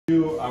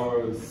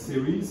Our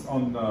series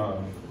on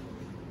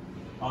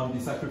the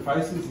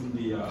sacrifices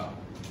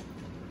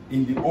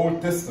in the Old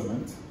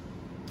Testament.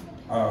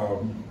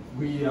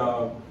 We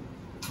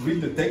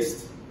read the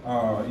text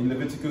in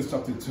Leviticus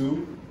chapter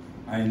 2,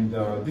 and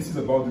this is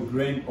about the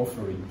grain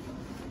offering.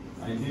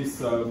 And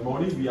this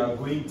morning we are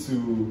going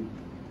to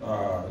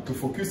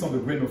focus on the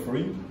grain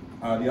offering.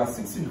 There are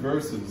 16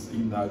 verses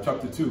in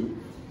chapter 2.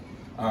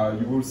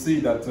 You will see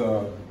that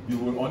you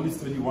will only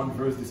study one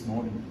verse this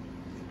morning.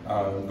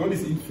 God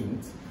is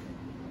infinite,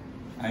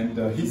 and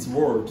His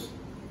word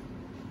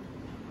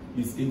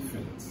is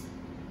infinite.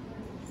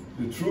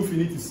 The truth in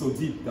it is so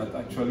deep that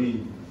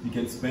actually you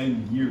can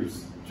spend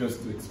years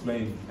just to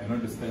explain and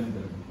understand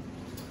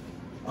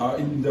them.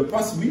 In the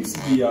past weeks,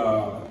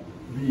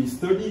 we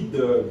studied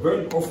the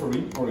burnt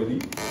offering already,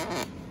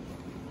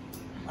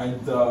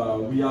 and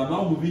we are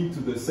now moving to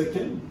the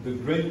second, the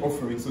grain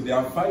offering. So there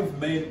are 5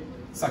 main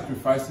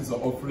sacrifices or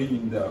offering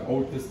in the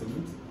Old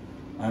Testament.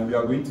 And we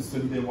are going to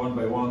study them one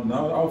by one.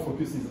 Now our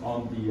focus is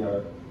on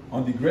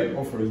the grain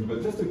offering.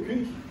 But just a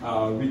quick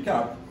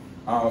recap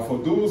for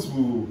those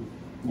who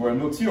were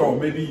not here, or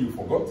maybe you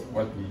forgot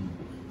what we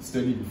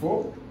studied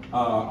before.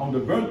 On the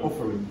burnt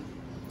offering,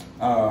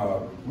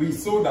 we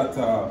saw that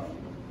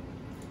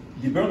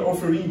the burnt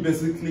offering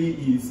basically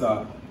is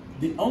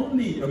the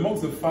only,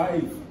 amongst the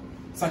 5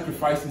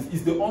 sacrifices,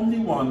 is the only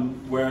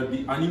one where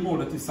the animal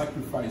that is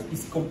sacrificed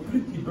is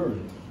completely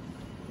burned.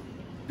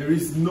 There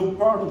is no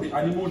part of the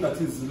animal that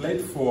is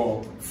left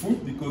for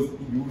food, because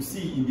you will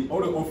see in the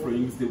other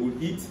offerings they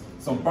will eat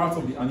some parts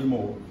of the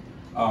animal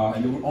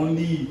and they will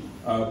only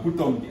put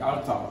on the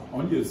altar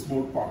only a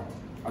small part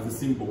as a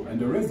symbol, and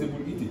the rest they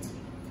will eat it.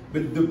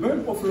 But the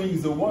burnt offering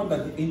is the one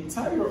that the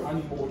entire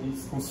animal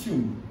is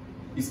consumed,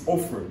 is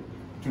offered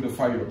to the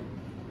fire.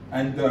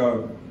 And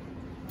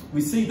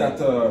we see that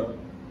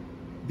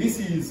there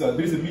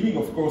is a meaning,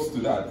 of course, to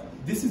that.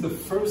 This is the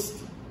first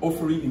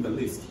offering in the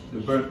list, the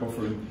burnt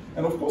offering.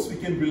 And of course we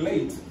can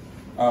relate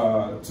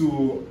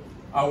to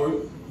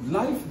our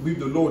life with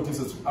the Lord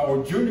Jesus,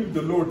 our journey with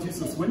the Lord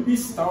Jesus. When we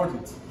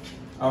started,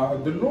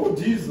 the Lord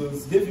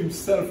Jesus gave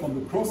Himself on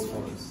the cross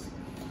for us.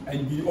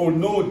 And we all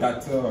know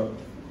that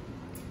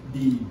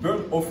the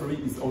burnt offering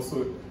is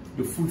also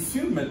the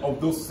fulfillment of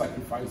those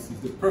sacrifices,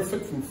 the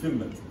perfect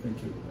fulfillment.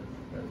 Thank you.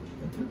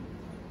 Thank you.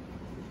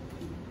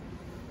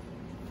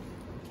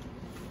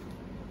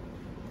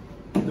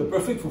 The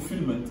perfect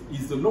fulfillment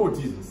is the Lord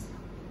Jesus.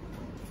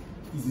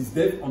 Is His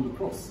death on the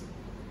cross.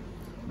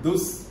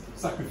 Those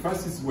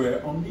sacrifices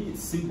were only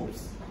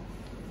symbols.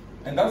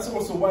 And that's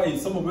also why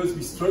some of us,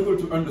 we struggle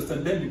to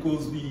understand them,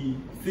 because we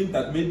think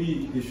that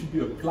maybe they should be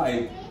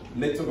applied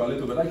letter by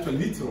letter, but actually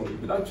literally.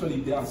 But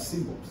actually they are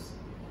symbols.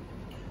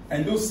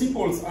 And those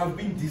symbols have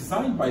been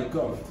designed by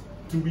God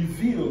to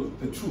reveal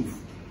the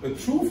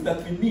truth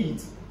that we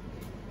need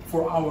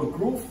for our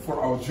growth, for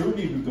our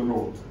journey with the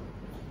Lord.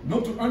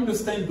 Not to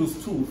understand those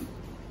truths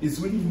is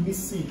really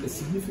missing a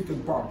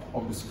significant part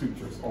of the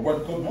scriptures, or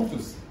what God wants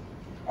us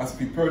as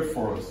prepared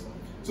for us.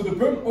 So the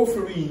burnt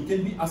offering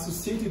can be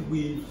associated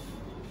with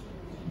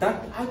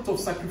that act of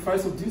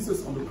sacrifice of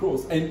Jesus on the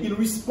cross. And in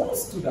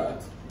response to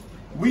that,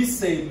 we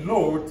say,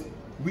 Lord,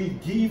 we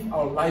give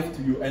our life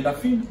to you. And I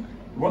think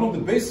one of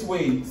the best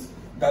ways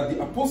that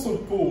the Apostle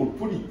Paul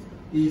put it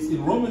is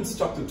in Romans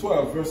chapter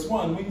 12, verse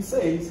 1, when he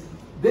says,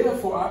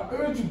 therefore, I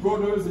urge you,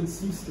 brothers and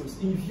sisters,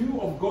 in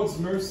view of God's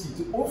mercy,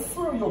 to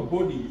offer your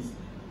bodies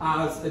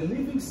as a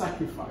living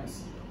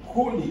sacrifice,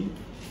 holy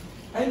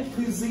and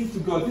pleasing to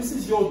God. This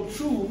is your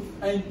true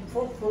and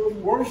proper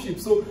worship.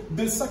 So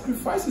the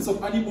sacrifices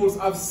of animals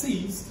have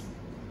ceased,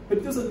 but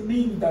it doesn't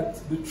mean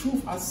that the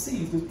truth has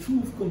ceased. The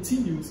truth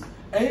continues,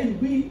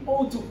 and we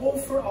ought to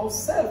offer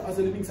ourselves as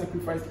a living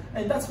sacrifice.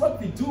 And that's what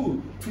we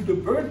do through the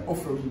burnt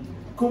offering,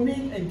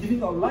 coming and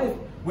giving our life.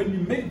 When we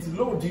make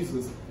the Lord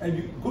Jesus and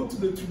we go to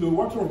the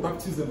water of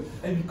baptism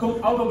and we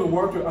come out of the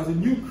water as a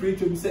new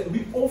creature, we say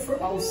we offer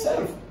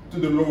ourselves to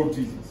the Lord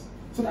Jesus.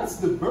 So that's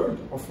the burnt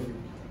offering.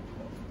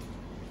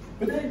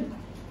 But then,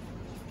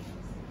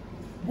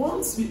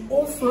 once we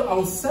offer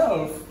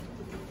ourselves,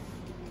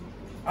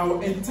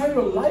 our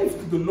entire life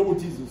to the Lord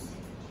Jesus,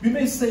 we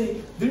may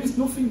say there is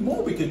nothing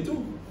more we can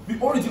do. We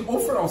already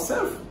offer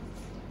ourselves.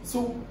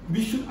 So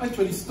we should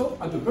actually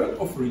stop at the burnt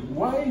offering.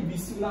 Why we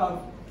still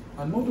have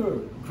another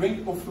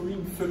grain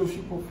offering,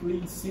 fellowship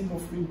offering, sin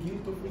offering,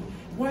 guilt offering?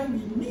 Why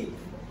we need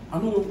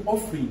another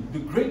offering, the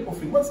grain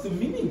offering? What's the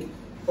meaning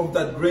of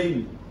that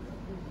grain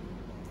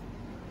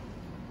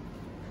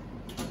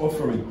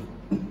offering?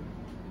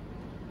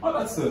 Well,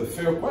 that's a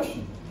fair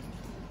question.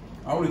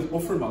 I already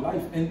offered my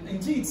life. And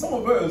indeed, some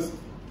of us,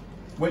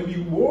 when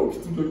we walk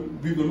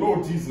with the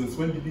Lord Jesus,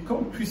 when we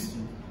become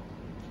Christian,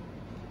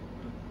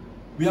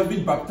 we have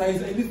been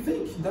baptized and we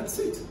think that's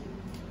it.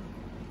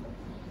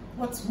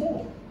 What's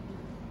more?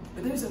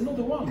 But there is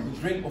another one, the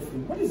grain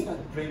offering. What is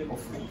that grain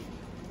offering?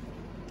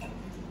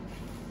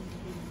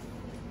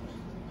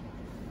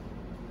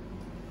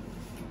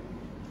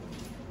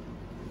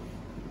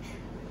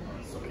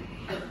 Sorry.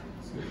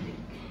 Excuse me.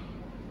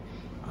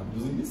 I'm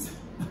using this.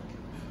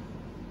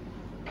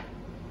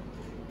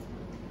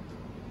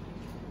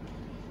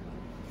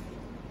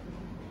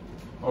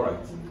 All right.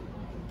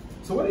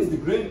 So what is the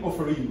grain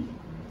offering?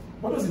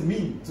 What does it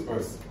mean to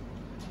us?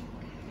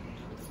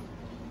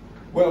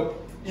 Well,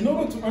 in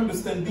order to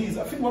understand this,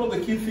 I think one of the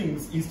key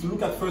things is to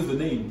look at first the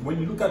name. When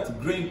you look at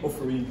grain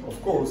offering,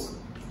 of course,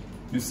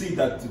 you see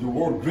that the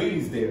word grain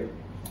is there.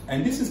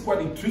 And this is quite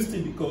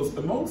interesting because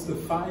amongst the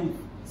 5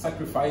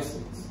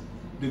 sacrifices,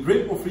 the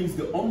grain offering is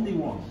the only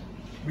one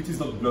which is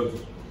not bloody.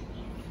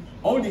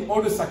 All the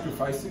other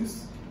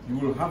sacrifices, you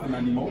will have an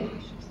animal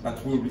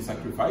that will be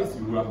sacrificed,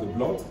 you will have the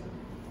blood.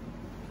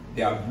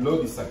 They are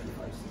bloody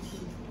sacrifices.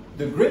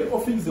 The grain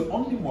offering is the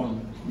only one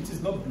which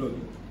is not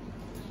bloody.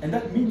 And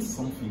that means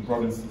something,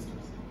 brothers and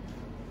sisters.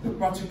 The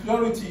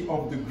particularity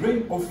of the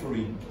grain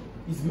offering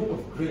is made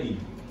of grain.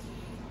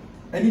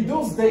 And in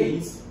those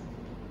days,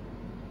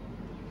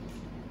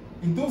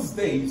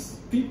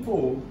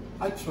 people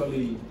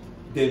actually,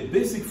 their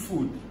basic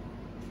food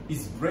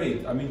is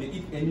bread. I mean, they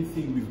eat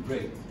anything with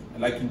bread.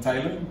 Like in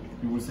Thailand,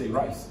 you will say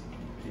rice.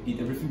 They eat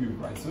everything with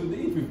rice. So they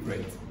eat with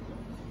bread.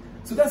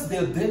 So that's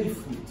their daily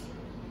food.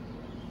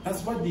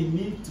 That's what they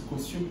need to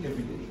consume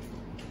every day.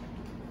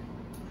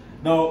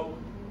 Now,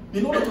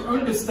 in order to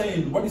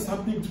understand what is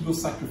happening to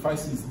those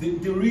sacrifices,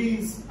 there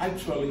is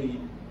actually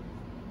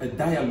a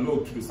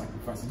dialogue to the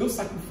sacrifices. Those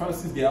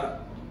sacrifices, they are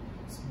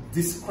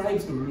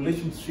describes a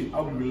relationship,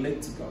 how we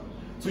relate to God.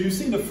 So you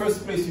see, in the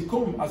first place, you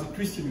come as a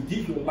Christian, you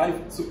give your life.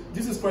 So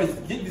Jesus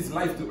Christ gave his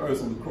life to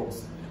us on the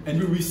cross. And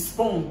we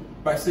respond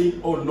by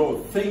saying, oh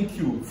Lord, thank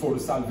you for the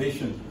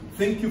salvation.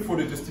 Thank you for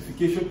the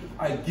justification.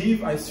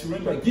 I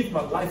surrender, I give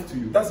my life to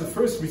you. That's the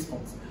first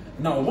response.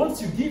 Now,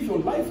 once you give your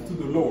life to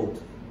the Lord,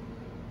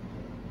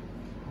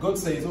 God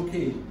says,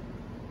 okay,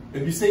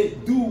 and you say,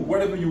 do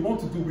whatever you want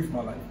to do with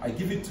my life. I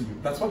give it to you.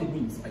 That's what it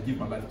means. I give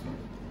my life to you.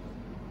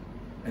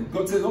 And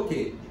God says,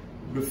 okay,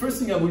 the first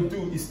thing I will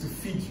do is to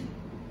feed you.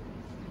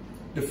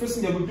 The first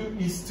thing I will do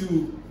is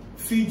to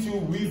feed you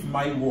with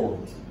my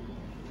word.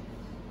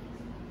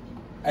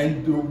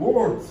 And the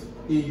word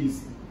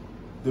is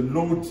the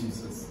Lord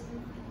Jesus.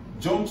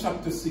 John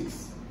chapter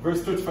 6,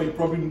 verse 35, you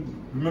probably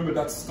remember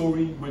that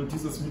story when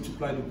Jesus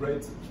multiplied the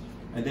bread.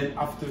 And then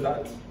after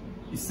that,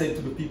 he said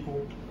to the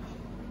people,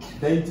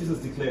 then Jesus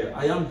declared,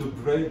 I am the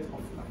bread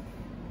of life.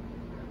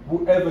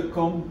 Whoever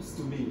comes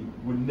to me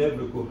will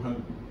never go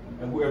hungry.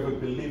 And whoever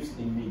believes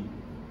in me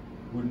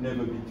will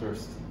never be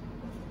thirsty.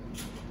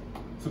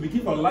 So we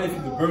give our life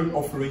in the burnt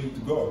offering to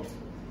God.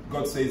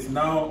 God says,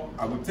 now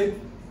I will take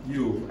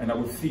you and I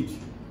will feed you.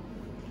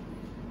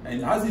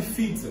 And as he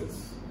feeds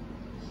us,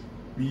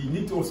 we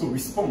need to also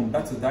respond.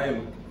 That's a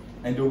dialogue.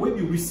 And the way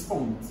we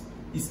respond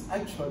is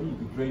actually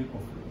the grain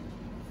offering.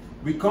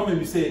 We come and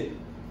we say,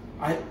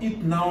 I eat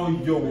now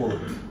your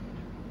word.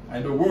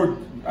 And the word,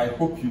 I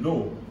hope you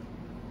know.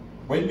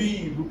 When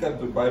we look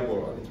at the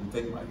Bible, let me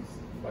take my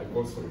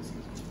Bible, sorry.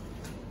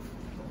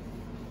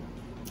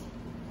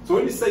 So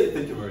when you say,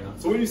 thank you very much.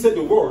 So when you say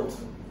the word,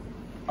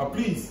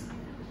 please,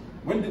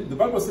 when the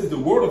Bible says the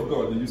word of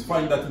God, and you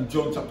find that in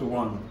John chapter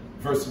 1,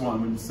 verse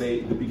 1, when you say,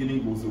 in the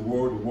beginning was the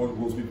word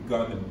was with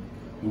God, and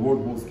the word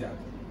was God.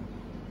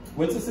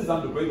 When it says,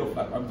 I'm the bread of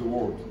life, I'm the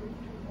word,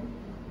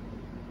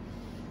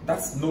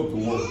 that's not the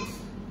word.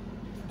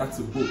 That's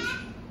a book.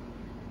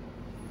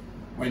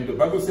 When the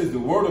Bible says the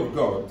word of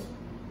God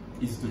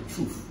is the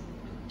truth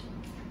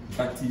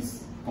that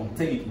is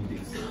contained in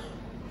this.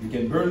 You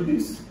can burn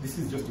this. This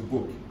is just a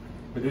book.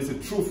 But there's a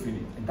truth in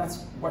it. And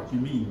that's what we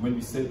mean when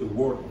we say the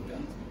word of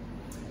God.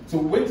 So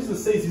when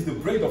Jesus says he's the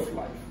bread of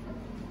life,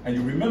 and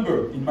you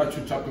remember in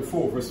Matthew chapter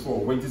 4, verse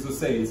 4, when Jesus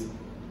says,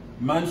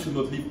 man should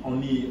not live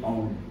only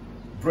on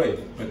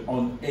bread, but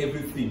on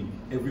everything,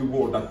 every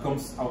word that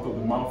comes out of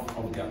the mouth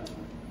of God.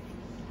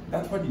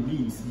 That's what it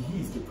means.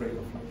 He is the bread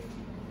of life.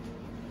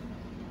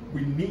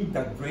 We need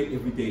that bread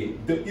every day.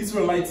 The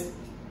Israelites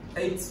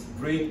ate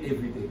bread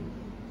every day.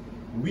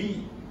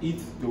 We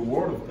eat the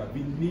word of God.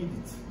 We need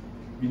it.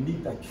 We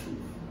need that truth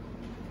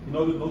in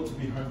order not to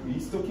be hungry.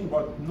 He's talking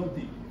about not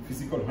the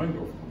physical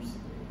hunger, of course.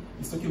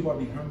 He's talking about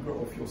the hunger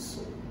of your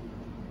soul,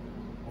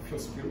 of your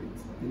spirit.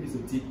 There is a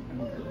deep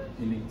hunger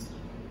in it.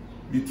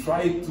 We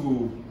try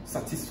to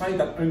satisfy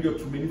that hunger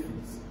through many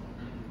things.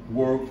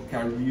 Work,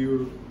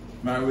 career,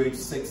 marriage,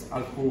 sex,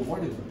 alcohol,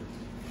 whatever.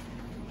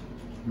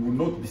 You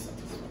will not be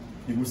satisfied.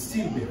 You will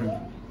still be hungry.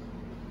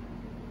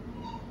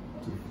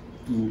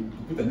 To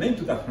put an end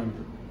to that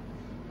hunger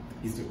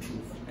is the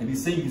truth. And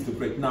he's saying it's the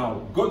bread.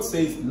 Now, God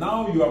says,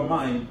 now you are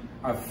mine,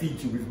 I feed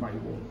you with my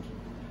word.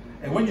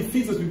 And when he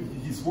feeds us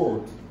with his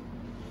word,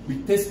 we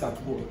taste that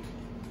word.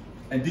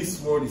 And this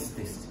word is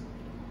tasty.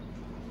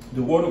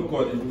 The word of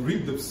God, and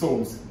read the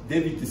Psalms,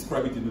 David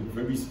described it in a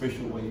very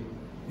special way.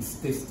 It's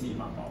tasty in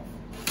my mouth.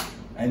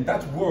 And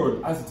that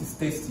word, as it is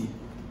tasty,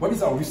 what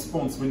is our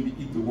response when we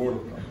eat the word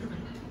of God?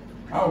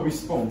 Our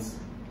response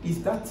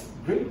is that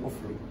great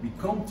offering. We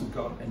come to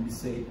God and we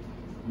say,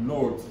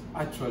 Lord,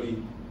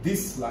 actually,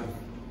 this life,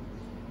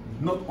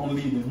 not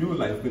only the new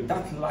life, but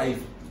that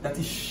life that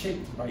is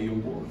shaped by your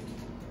word,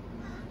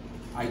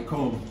 I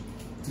come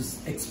to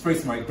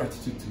express my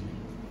gratitude to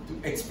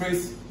you, to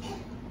express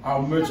how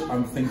much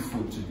I'm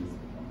thankful to you.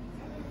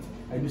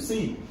 And you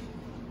see,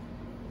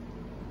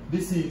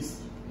 this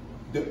is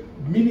the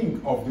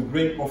meaning of the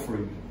grain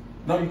offering.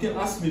 Now you can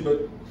ask me,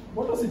 but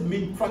what does it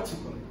mean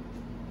practically?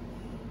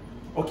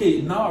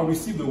 Okay, now I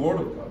receive the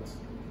word of God.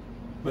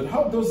 But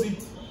how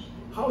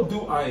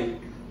do I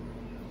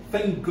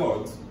thank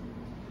God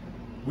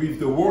with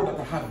the word that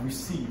I have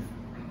received?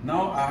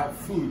 Now I have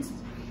food.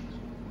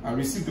 I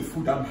receive the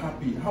food, I'm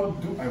happy. How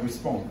do I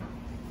respond?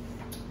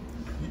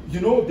 You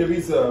know, there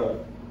is a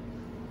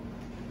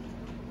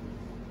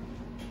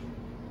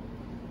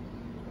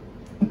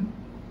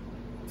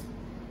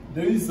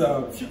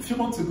few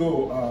months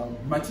ago,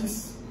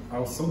 Matisse,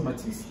 our son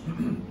Matisse,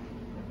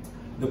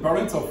 the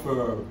parents of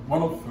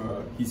one of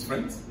his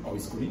friends or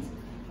his colleagues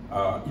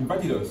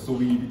invited us. So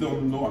we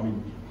don't know, I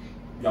mean,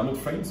 we are not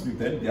friends with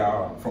them. They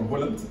are from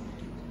Holland.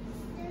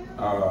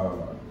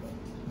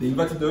 They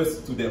invited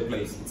us to their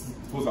place.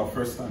 It was our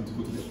first time to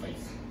go to their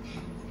place.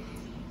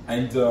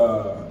 And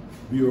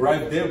we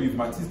arrived there with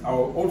Matisse.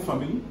 Our whole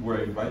family were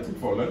invited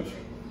for lunch.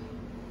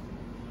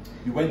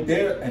 We went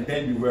there and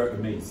then we were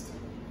amazed.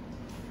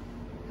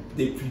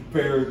 They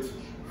prepared,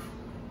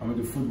 I mean,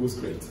 the food was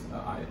great.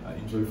 I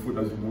enjoy food,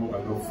 as you know, I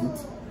love food.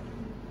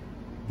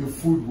 The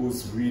food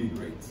was really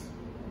great,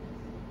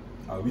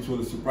 which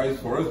was a surprise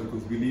for us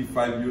because we live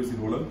 5 years in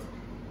Holland,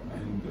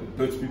 and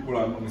Dutch people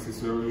are not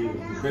necessarily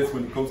the best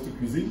when it comes to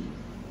cuisine.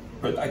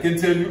 But I can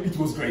tell you, it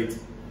was great.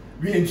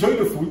 We enjoyed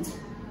the food,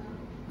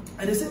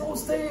 and they said, "Oh,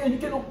 stay, and you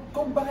can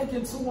come back,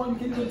 and so on. You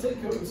can even take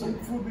some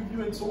food with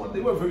you, and so on."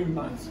 They were very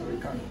nice, very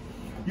kind.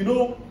 You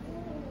know,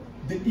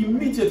 the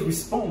immediate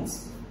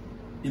response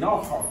in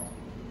our heart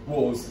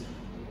was,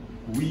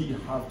 we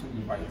have to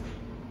invite them.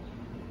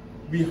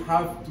 We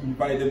have to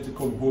invite them to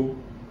come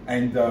home,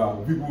 and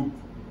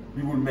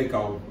we will make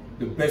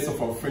the best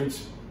of our French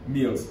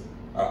meals.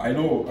 I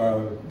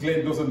know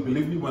Glenn doesn't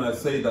believe me when I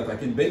say that I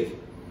can bake,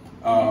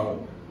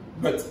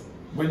 but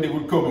when they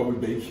will come, I will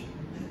bake.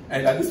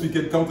 And at least we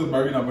can count on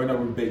Marina when I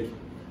will bake.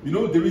 You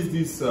know, there is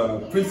this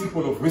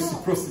principle of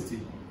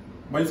reciprocity.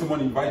 When someone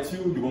invites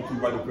you, you want to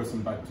invite the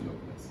person back to your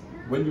place.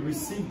 When you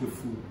receive the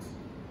food,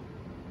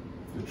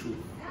 the truth,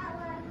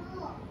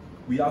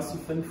 we are so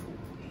thankful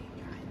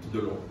to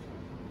the Lord.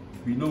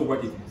 We know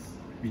what it is.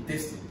 We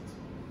tasted it.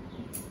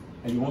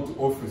 And we want to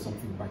offer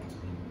something back to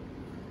Him.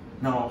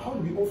 Now, how do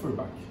we offer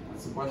back?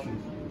 That's the question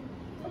to you.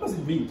 What does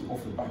it mean to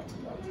offer back to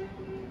God?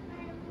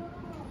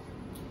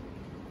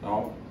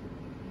 Now,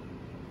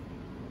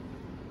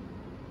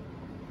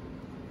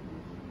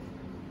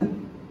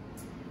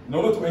 in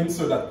order to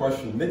answer that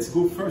question, let's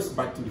go first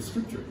back to the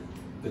scripture,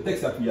 the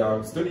text that we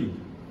are studying.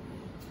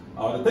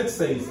 The text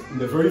says, in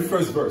the very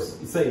first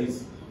verse, it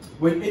says,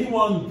 "When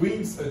anyone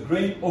brings a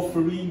grain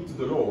offering to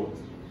the Lord,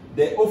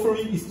 their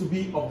offering is to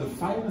be of the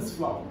finest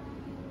flour.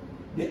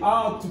 They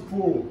are to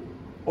pour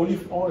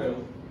olive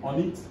oil on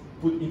it,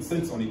 put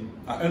incense on it."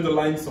 I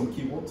underlined some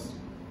keywords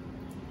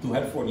to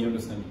help for the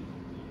understanding.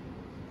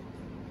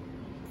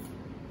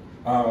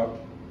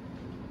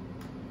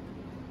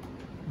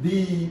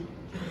 The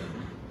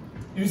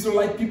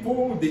Israelite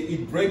people, they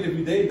eat bread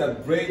every day.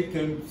 That bread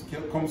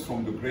comes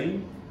from the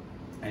grain.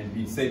 And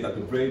we say that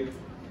the bread,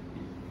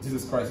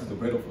 Jesus Christ is the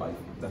bread of life.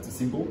 That's a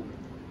symbol.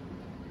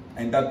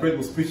 And that bread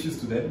was precious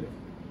to them.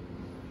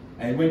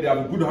 And when they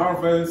have a good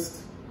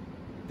harvest,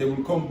 they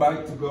will come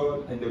back to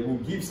God and they will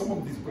give some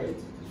of this bread.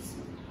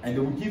 And they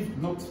will give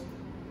not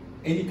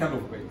any kind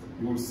of bread.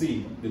 You will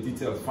see the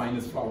details,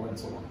 finest flour and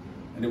so on.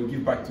 And they will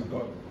give back to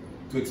God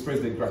to express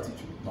their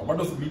gratitude. Now, what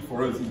does it mean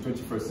for us in the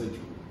 21st century?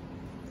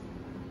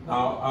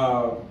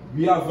 Now,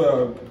 we have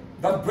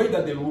that bread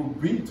that they will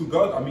bring to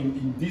God. I mean,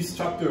 in this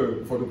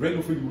chapter, for the grain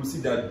offering, you will see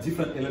there are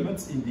different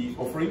elements in the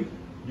offering.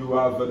 You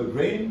have the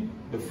grain,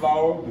 the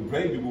flour, the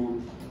bread.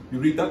 You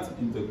read that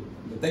in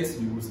the text.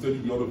 We will study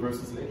the other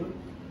verses later.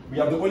 We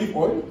have the olive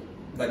oil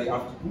that they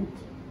have to put.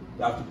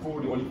 They have to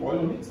pour the olive oil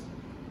on it.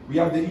 We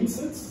have the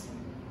incense,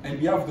 and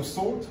we have the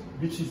salt,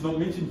 which is not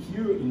mentioned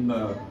here in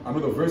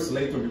another verse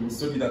later. We will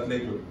study that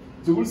later.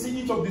 So we'll see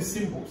each of these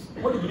symbols,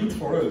 what it means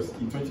for us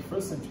in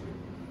 21st century.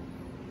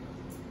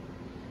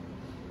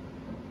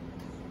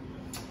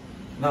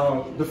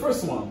 Now, the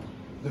first one,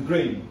 the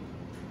grain.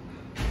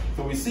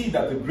 So we see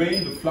that the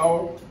grain, the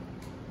flour,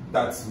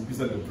 that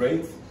represents the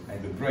bread,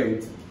 and the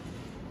bread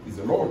is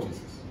the Lord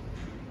Jesus.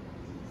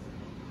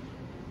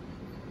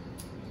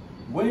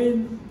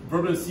 When,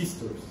 brothers and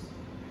sisters,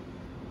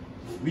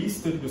 we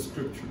study the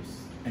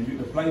scriptures and we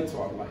apply it to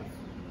our life,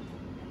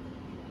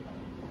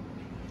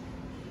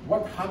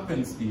 what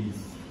happens is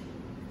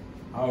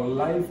our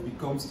life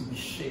becomes to be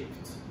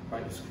shaped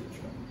by the scripture.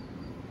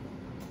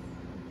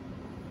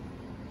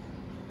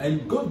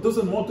 And God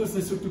doesn't want us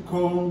necessarily to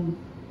come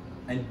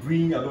and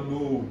bring, I don't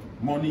know,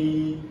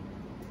 money.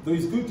 Though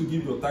it's good to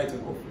give your tithe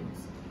and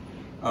offerings.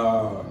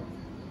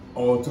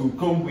 Or to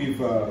come with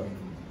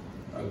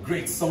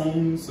great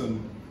songs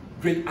and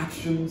great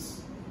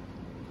actions.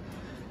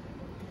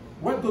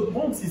 What God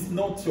wants is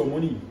not your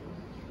money.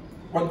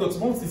 What God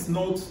wants is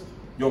not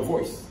your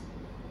voice,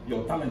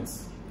 your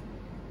talents.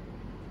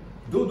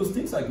 Though those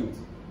things are good.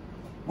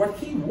 What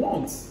He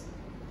wants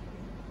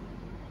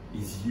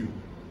is you,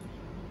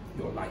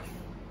 your life.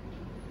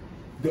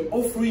 The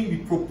offering we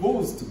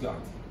propose to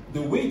God,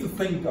 the way to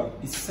thank God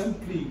is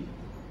simply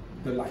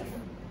the life.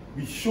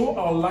 We show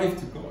our life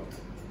to God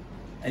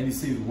and He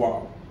says,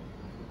 wow,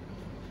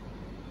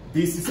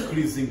 this is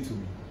pleasing to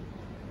me.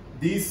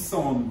 This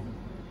son,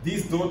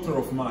 this daughter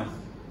of mine,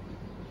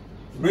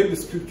 read the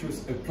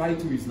scriptures, apply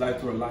to his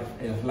life, to her life,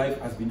 and her life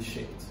has been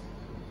shaped.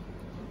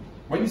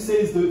 When he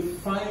says the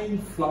fine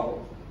flour,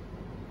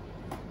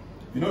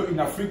 you know, in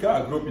Africa,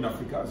 I grew up in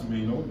Africa, as you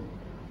may know,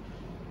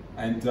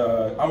 and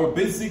our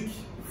basic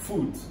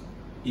food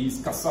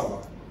is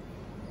cassava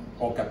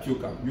or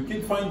tapioca. You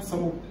can find a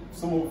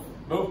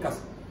lot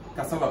of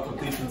cassava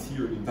plantations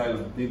here in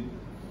Thailand.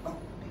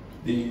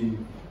 They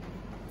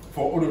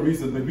for other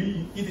reasons, but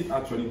we eat it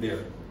actually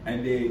there.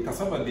 And the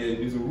cassava there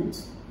is a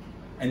root,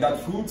 and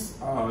that fruit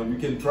you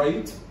can dry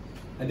it,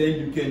 and then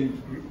you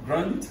can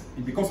grind it.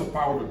 It becomes a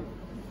powder,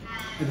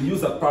 and you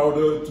use that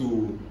powder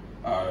to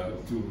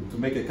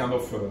make a kind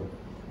of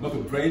not a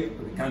bread,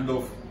 but a kind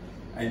of,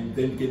 and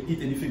then you can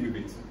eat anything with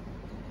it.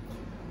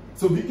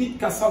 So we eat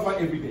cassava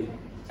every day.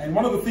 And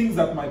one of the things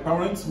that my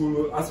parents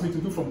will ask me to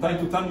do from time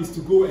to time is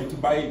to go and to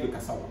buy the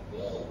cassava.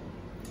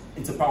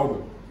 It's a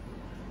powder.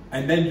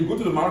 And then you go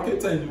to the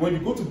market, and when you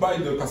go to buy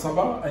the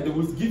cassava, and they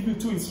will give you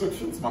two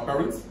instructions, my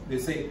parents, they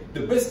say, the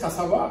best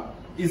cassava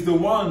is the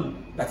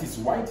one that is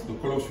white, the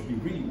color should be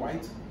really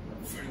white,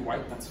 very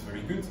white, that's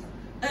very good.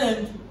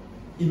 And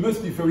it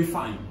must be very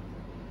fine.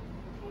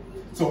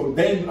 So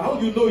then, how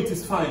do you know it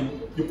is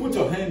fine? You put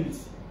your hand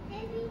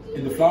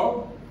in the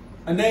flour,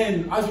 and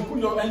then as you put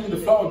your hand in the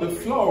flour,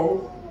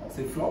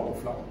 say flour or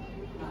flour?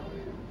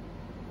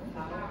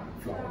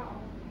 Flour.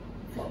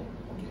 Flour.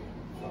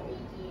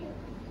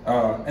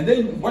 And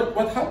then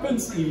what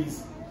happens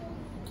is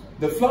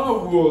the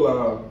flour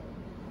will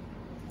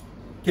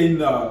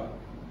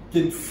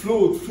can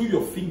flow through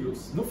your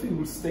fingers. Nothing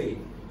will stay.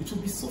 It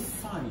will be so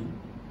fine.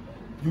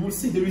 You will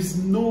see there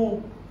is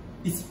no,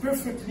 it's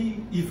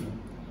perfectly even.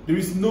 There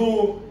is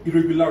no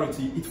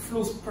irregularity. It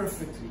flows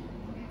perfectly.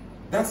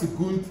 That's a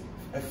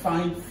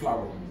fine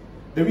flour.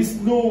 There is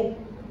no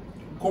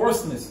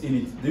coarseness in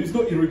it. There is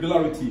no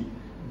irregularity.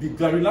 The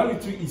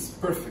granularity is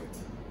perfect.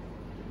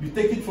 You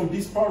take it from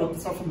this part or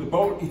this part from the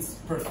bowl, it's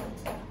perfect.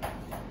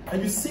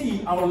 And you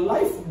see, our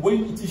life,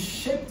 when it is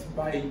shaped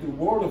by the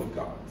Word of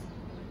God,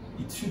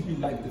 it should be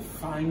like the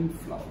fine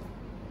flour.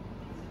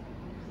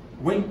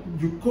 When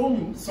you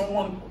come,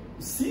 someone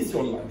sees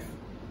your life,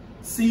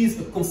 sees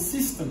the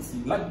consistency,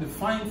 like the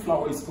fine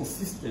flour is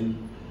consistent.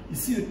 You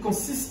see the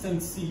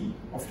consistency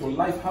of your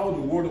life, how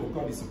the Word of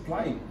God is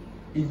applied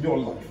in your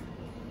life.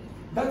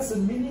 That's the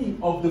meaning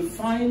of the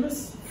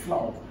finest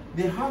flour.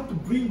 They have to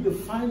bring the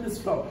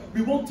finest flour.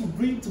 We want to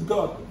bring to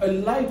God a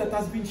life that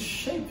has been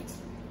shaped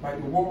by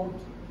the Word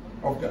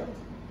of God.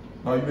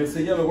 Now you may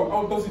say, yeah, but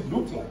how does it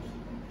look like?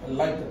 A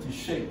life that is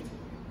shaped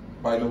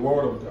by the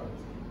Word of God.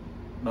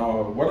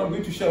 Now, what I'm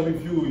going to share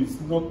with you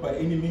is not by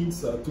any means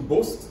to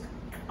boast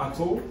at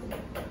all.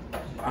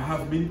 I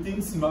have many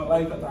things in my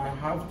life that I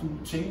have to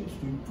change,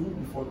 to improve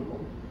before the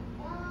Lord.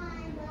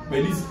 But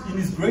in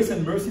His grace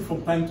and mercy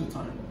from time to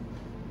time,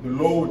 the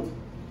Lord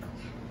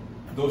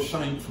does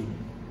shine through me.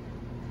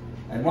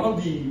 And one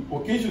of the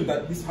occasions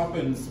that this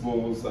happens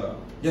was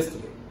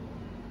yesterday.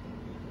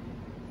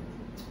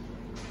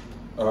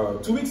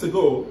 2 weeks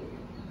ago,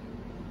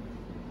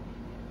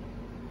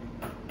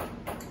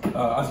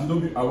 as you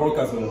know, I work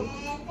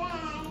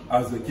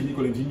as a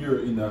chemical engineer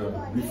in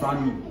a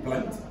refinery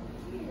plant.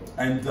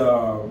 And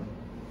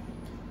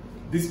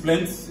this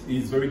plant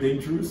is very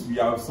dangerous. We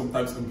have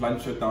sometimes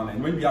unplanned shutdown.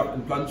 And when we have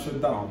unplanned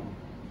shutdown,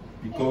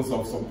 because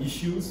of some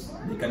issues,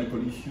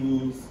 mechanical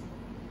issues,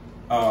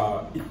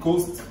 it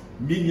costs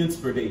millions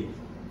per day.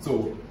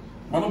 So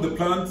one of the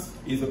plants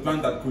is a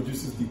plant that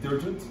produces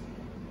detergent,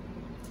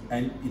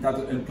 and it had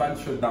an unplanned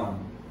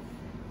shutdown.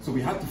 So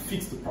we had to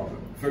fix the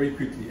problem very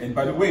quickly. And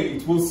by the way,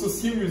 it was so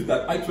serious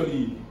that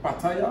actually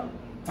Pattaya,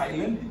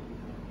 Thailand,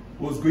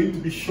 was going to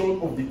be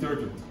short of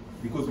detergent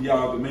because we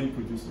are the main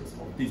producers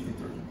of this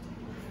detergent.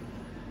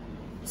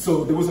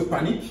 So there was a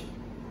panic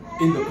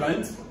in the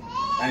plant,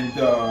 and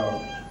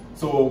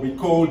so we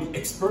called the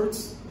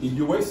experts in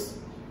US.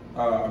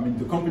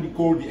 The company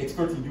called the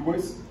experts in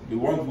US, the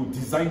one who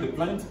designed the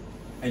plant,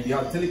 and they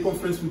had a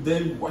teleconference with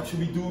them. What should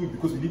we do?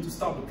 Because we need to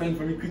start the plant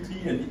very quickly.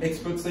 And the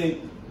experts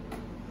say,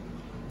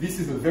 this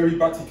is a very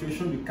bad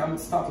situation. You can't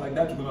start like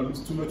that. You're going to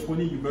lose too much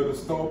money. You better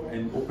stop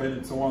and open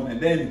and so on. And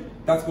then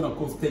that's going to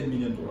cost $10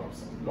 million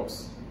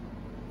loss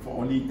for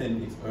only 10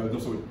 days.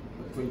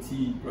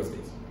 20 plus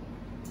days.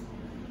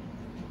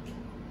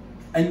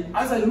 And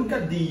as I look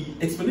at the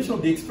explanation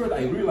of the expert,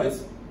 I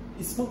realize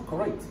it's not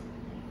correct.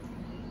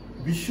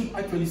 We should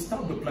actually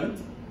start the plant.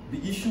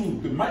 The issue,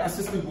 my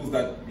assessment was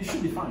that it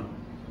should be fine.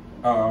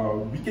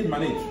 We can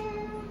manage.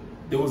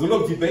 There was a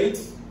lot of debate,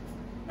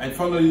 and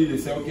finally they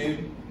said,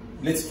 okay,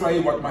 let's try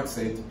what Max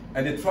said.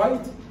 And they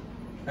tried,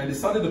 and they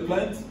started the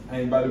plant,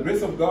 and by the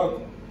grace of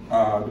God,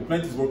 the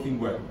plant is working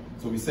well.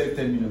 So we saved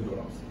 $10 million.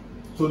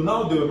 So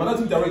now the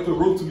managing director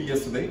wrote to me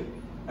yesterday,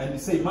 and he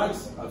said,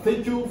 Max,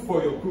 thank you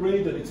for your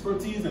courage and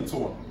expertise and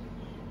so on.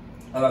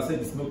 As I said,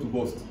 it's not to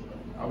boast.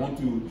 I want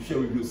to share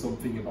with you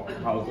something about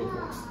how God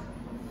works.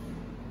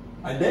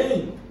 And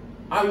then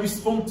I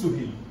respond to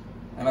him.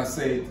 And I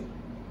said,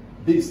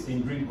 this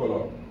in green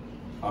color.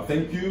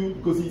 Thank you,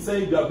 because he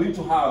said we are going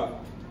to have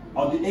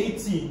on the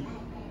 18th,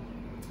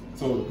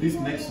 so this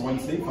next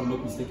Wednesday, if I'm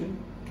not mistaken,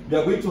 we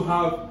are going to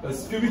have a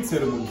spirit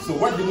ceremony. So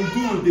what they will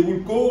do, they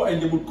will go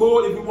and they will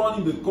call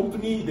everyone in the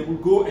company, they will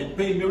go and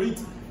pay merit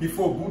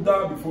before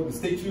Buddha, before the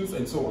statues,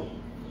 and so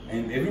on.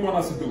 And everyone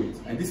has to do it.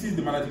 And this is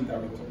the managing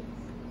director.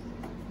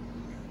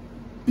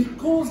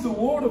 Because the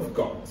word of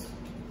God,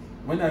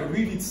 when I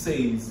read it,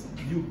 says,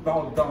 you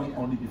bow down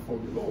only before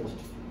the Lord.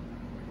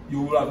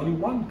 You will have only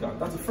one God.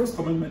 That's the first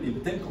commandment in the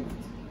 10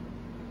 Commandments.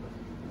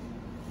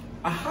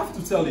 I have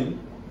to tell him,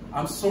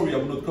 I'm sorry I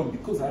will not come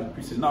because I'm a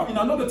Christian. Now, in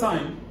another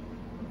time,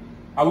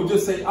 I would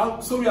just say,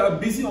 I'm sorry I'm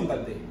busy on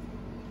that day.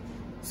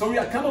 Sorry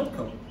I cannot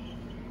come.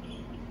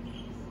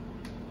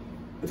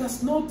 But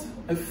that's not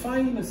a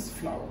finest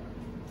flower.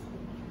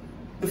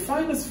 The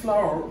finest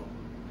flower,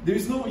 there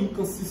is no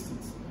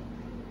inconsistency.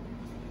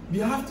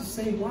 You have to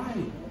say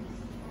why.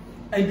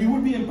 And we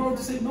would be empowered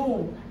to say,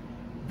 no,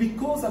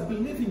 because I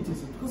believe in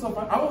Jesus, because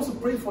I also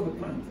pray for the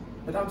plant,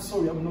 but I'm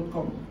sorry, I will not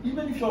come.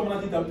 Even if you're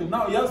managing that,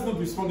 now he has not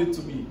responded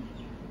to me.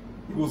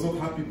 He was not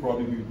happy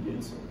probably with the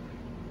answer.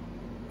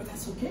 But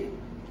that's okay.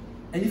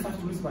 And if I have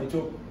to lose my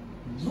job,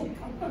 no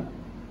problem.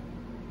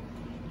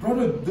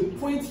 Brother, the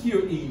point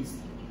here is,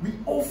 we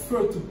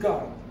offer to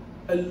God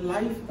a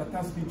life that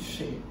has been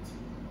shaped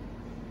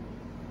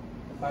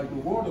by the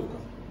word of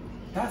God.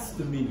 That's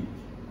the meaning.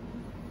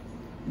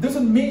 It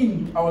doesn't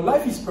mean our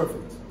life is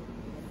perfect,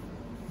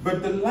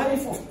 but the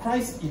life of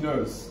Christ in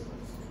us,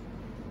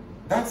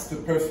 that's the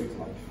perfect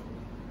life.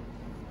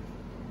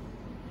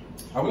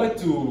 I would like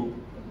to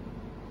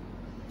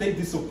take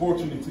this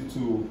opportunity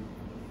to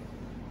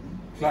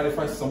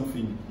clarify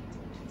something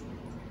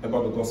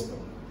about the gospel,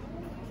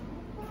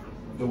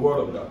 the word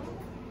of God.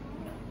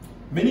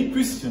 Many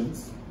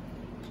Christians,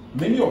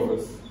 many of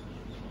us,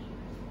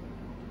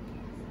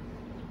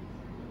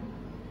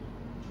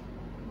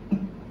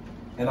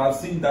 and I've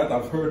seen that,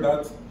 I've heard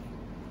that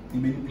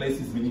in many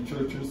places, many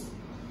churches.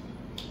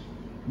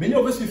 Many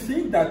of us, we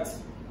think that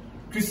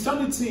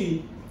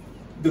Christianity,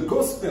 the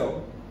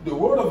gospel, the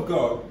word of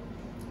God,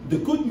 the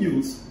good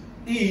news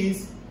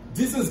is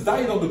Jesus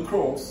died on the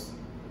cross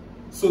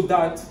so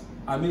that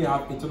I may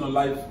have eternal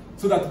life,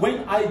 so that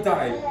when I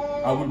die,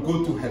 I will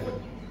go to heaven.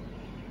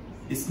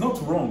 It's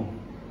not wrong.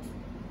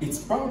 It's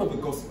part of the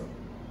gospel.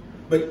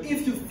 But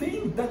if you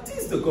think that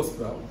is the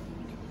gospel,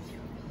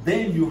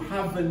 then you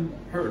haven't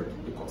heard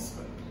the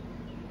gospel.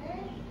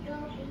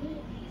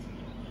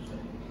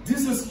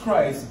 Jesus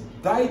Christ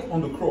died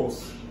on the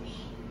cross,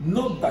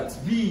 not that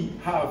we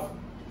have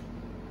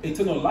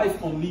eternal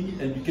life only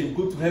and we can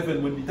go to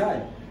heaven when we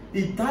die.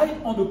 He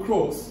died on the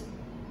cross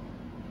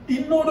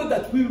in order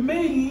that we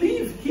may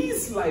live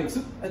his life,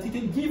 so that he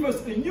can give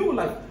us a new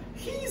life.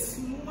 His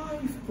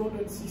life,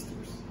 brothers and sisters.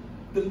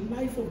 The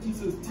life of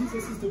Jesus.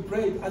 Jesus is the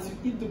bread. As you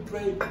eat the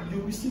bread,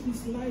 you receive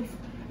his life.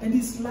 And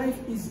his life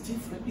is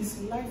different. His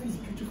life is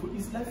beautiful.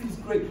 His life is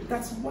great.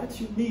 That's what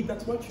you need.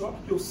 That's what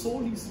your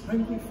soul is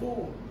hungry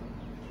for.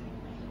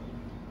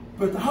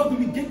 But how do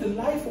we get the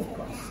life of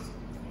Christ?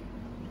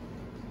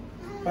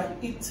 By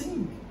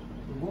eating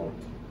the word.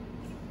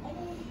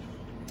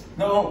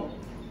 Now,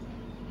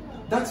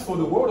 that's for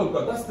the word of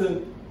God. That's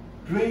the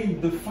grain,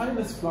 the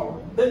finest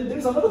flour. Then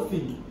there's another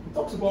thing. He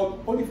talks about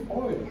olive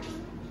oil.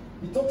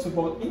 He talks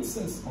about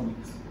incense on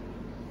it.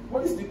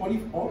 What is the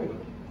olive oil?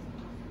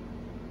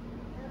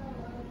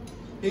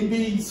 In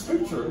the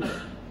scripture,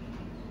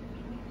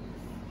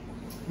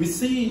 we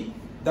see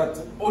that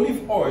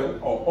olive oil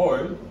or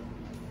oil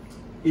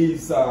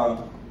is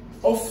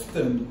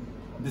often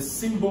the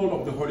symbol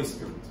of the Holy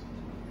Spirit.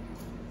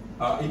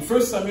 In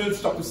 1 Samuel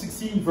chapter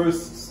 16,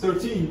 verse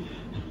 13,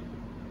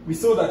 we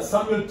saw that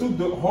Samuel took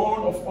the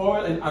horn of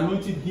oil and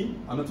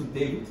anointed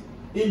David,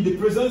 in the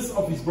presence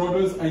of his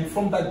brothers, and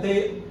from that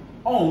day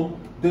on,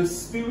 the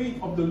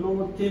Spirit of the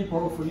Lord came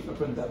powerfully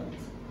upon David.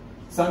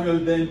 Samuel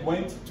then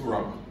went to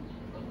Ramah.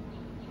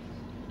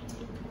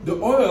 The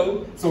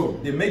oil, so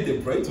they make the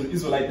bread, so the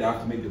Israelites, they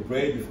have to make the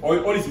bread with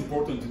oil. Oil is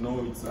important to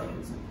know, it's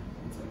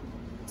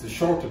a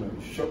shorten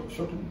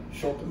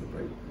the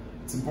bread.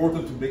 It's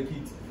important to bake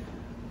it.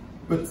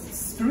 But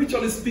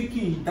spiritually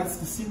speaking, that's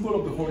the symbol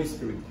of the Holy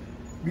Spirit.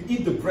 We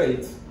eat the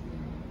bread,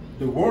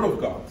 the word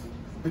of God,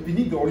 but we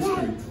need the Holy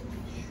Spirit.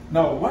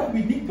 Now, why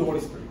we need the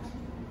Holy Spirit?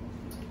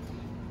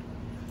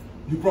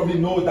 You probably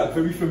know that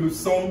very famous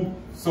song,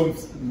 Psalm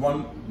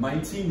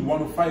 119,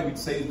 105, which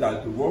says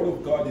that the word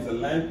of God is a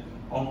lamp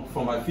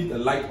for my feet, a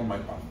light on my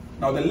path.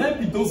 Now, the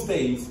lamp in those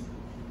days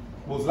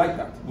was like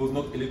that. It was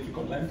not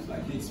electrical lamps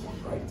like this one,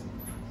 right?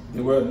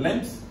 They were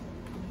lamps.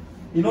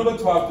 In order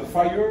to have the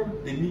fire,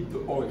 they need the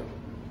oil.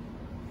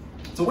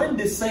 So when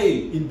they say,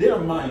 in their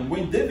mind,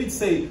 when David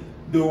said,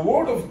 the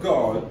word of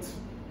God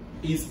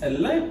is a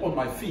lamp on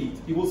my feet,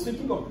 he was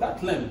thinking of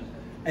that lamp.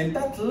 And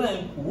that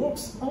lamp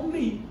works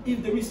only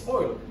if there is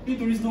oil. If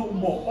there is no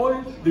more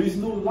oil, there is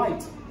no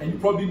light. And you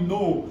probably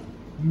know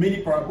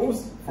many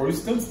parables. For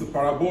instance, the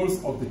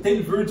parables of the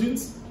 10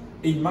 virgins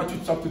in Matthew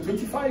chapter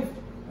 25.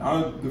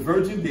 The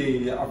virgin,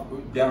 they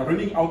are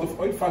running out of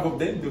oil, 5 of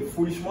them, the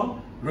foolish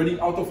one, running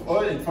out of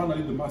oil, and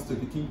finally the master,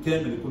 the king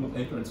came and they could not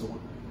enter and so on.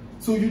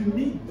 So you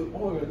need the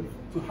oil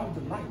to have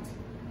the light.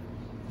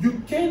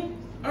 You can't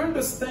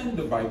understand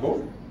the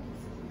Bible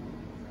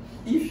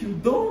if you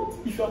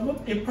are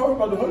not empowered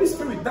by the Holy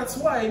Spirit. That's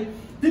why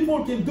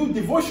people can do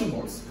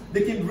devotionals.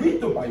 They can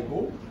read the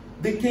Bible.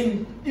 They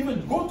can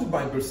even go to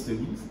Bible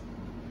studies.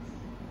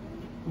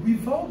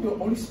 Without the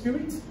Holy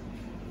Spirit,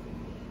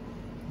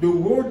 the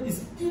word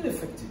is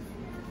ineffective.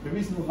 There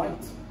is no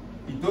light.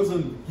 It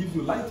doesn't give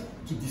you light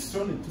to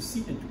discern and to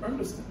see and to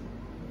understand.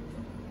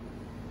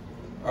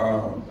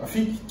 I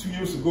think 2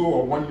 years ago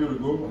or 1 year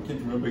ago, I can't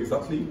remember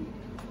exactly,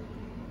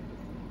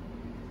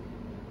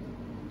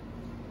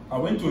 I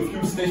went to a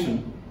fuel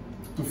station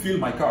to fill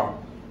my car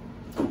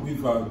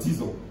with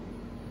diesel.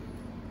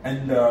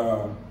 And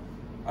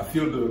I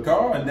filled the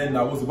car, and then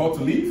I was about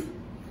to leave.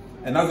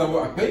 And as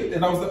I paid,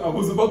 and I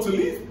was about to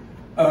leave,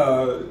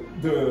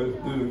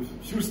 the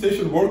fuel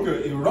station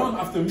worker, he ran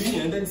after me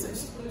and then said,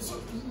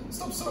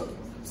 stop, sir,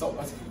 stop.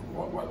 I said,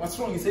 what's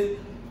wrong? He said,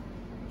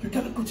 you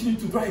cannot continue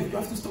to drive, you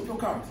have to stop your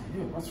car. I said,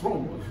 yeah, what's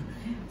wrong?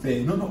 He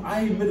said, no,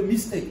 I made a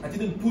mistake. I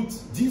didn't put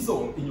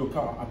diesel in your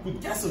car, I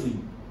put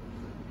gasoline.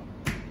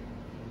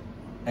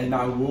 And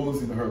I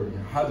was in a hurry,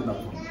 I had an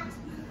appointment.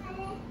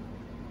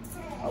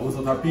 I was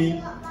not happy,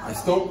 I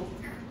stopped,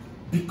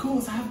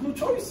 because I have no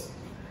choice.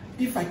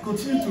 If I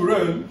continue to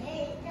run,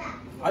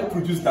 I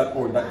produce that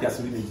oil, that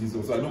gasoline and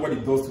diesel, so I know what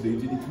it does to the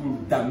engine. It will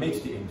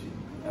damage the engine,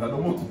 and I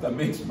don't want to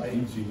damage my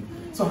engine.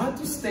 So I had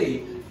to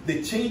stay.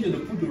 They changed and they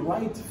put the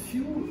right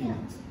fuel in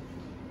it.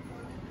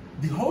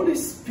 The Holy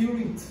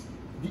Spirit,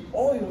 the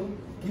oil,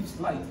 gives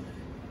light.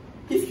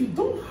 If you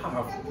don't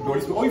have the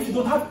Holy Spirit, or if you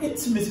don't have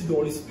intimacy with the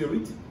Holy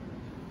Spirit,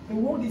 the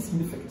word is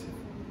ineffective.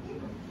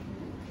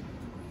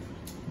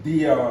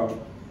 The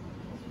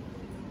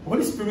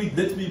Holy Spirit,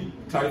 let me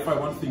clarify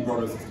one thing,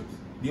 brothers and sisters.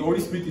 The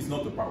Holy Spirit is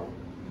not the power.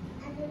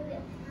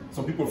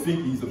 Some people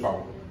think he is a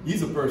power. He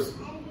is a person.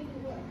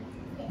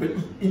 But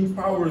he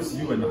empowers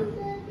you and I.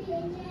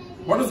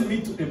 What does it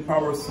mean to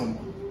empower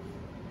someone?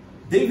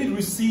 David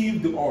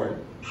received the oil,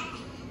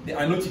 the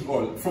anointing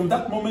oil. From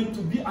that moment,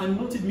 to be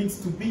anointed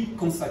means to be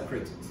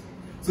consecrated.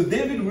 So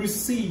David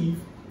received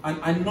an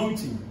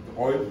anointing,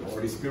 the oil, the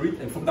Holy Spirit,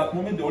 and from that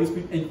moment, the Holy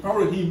Spirit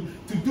empowered him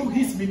to do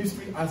his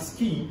ministry as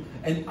king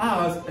and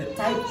as a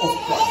type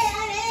of Christ.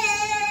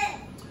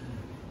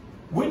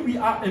 When we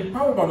are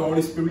empowered by the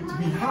Holy Spirit,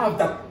 we have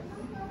that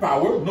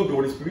power, not the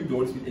Holy Spirit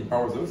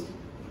empowers us,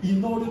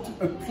 in order to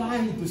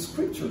apply the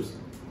scriptures.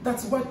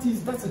 That's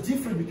the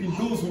difference between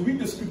those who read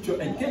the scripture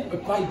and can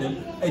apply them,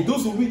 and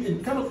those who read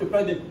and cannot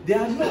apply them. They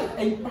are not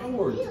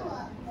empowered.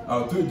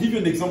 To give you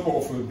an example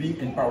of being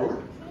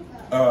empowered,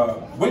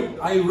 when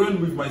I run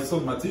with my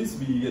son Mathis,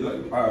 we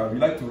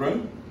like to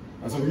run.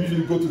 And so we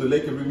usually go to the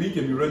lake every week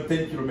and we run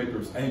 10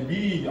 kilometers. And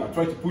we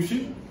try to push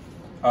him,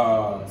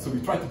 so we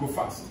try to go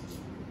fast.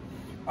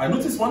 I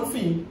noticed one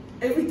thing: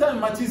 every time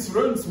Mathis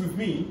runs with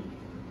me,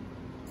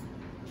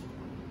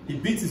 he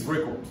beats his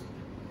record.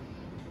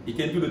 He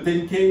can do the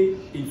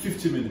 10K in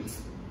 50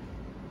 minutes.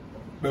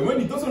 But when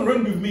he doesn't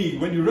run with me,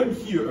 when you run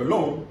here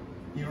alone,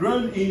 he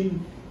runs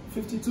in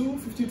 52,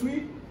 53?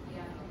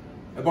 Yeah.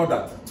 About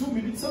that. 2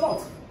 minutes a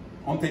lot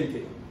on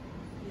 10K.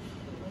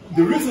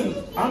 The reason,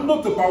 I'm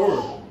not the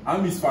power,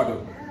 I'm his father.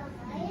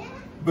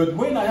 But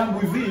when I am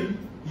with him,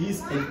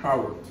 he's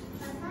empowered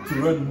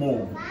to run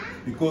more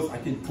because I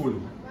can pull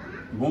him.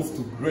 He wants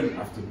to run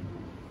after me.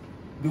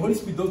 The Holy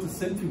Spirit does the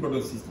same thing,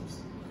 brothers and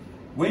sisters.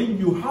 When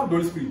you have the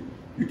Holy Spirit,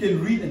 you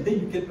can read and then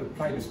you can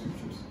apply the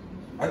scriptures.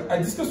 I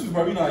discussed with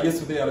Marina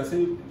yesterday and I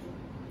said,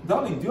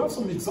 darling, do you have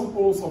some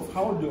examples of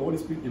how the Holy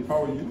Spirit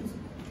empowers you?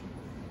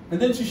 And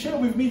then she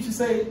shared with me, she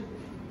said,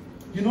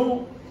 you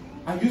know,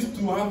 I used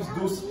to have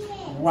those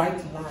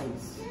white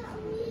lies.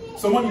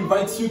 Someone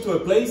invites you to a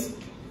place,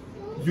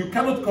 you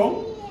cannot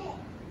come,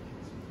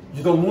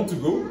 you don't want to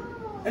go,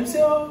 and you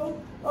say, oh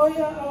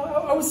yeah,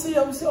 I will see,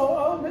 I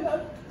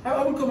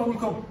will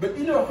come. But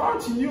in her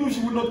heart, she knew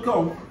she would not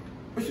come.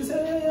 But she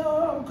said, yeah,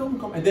 I'll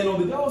come. And then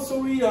on the day, oh,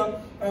 sorry,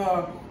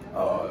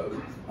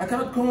 I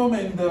cannot come,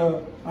 and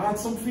I had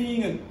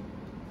something. And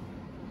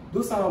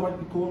those are what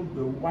we call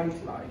the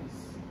white lies.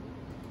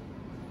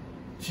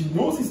 She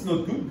knows it's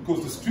not good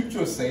because the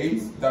scripture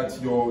says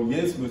that your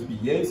yes must be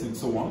yes and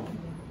so on.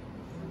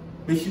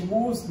 But she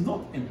was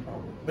not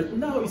empowered. But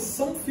now it's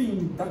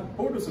something that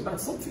bothers her.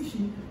 That's something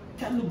she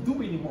cannot do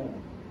anymore.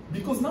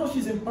 Because now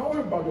she's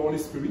empowered by the Holy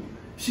Spirit.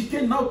 She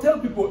can now tell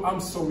people,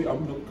 I'm sorry, I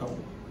will not come.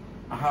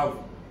 I have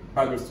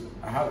Bibles,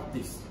 I have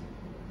this.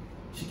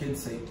 She can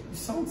say, it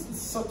sounds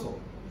subtle,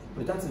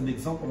 but that's an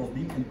example of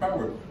being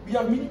empowered. We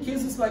have many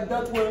cases like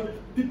that where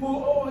people,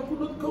 oh, I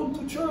could not come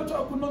to church,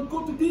 I could not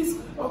go to this,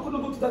 I could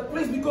not go to that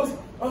place because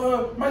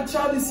my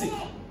child is sick.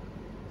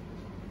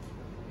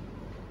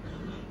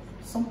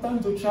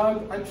 Sometimes the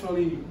child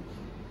actually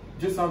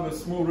just have a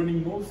small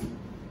running nose,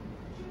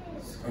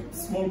 a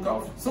small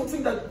cough,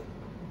 something that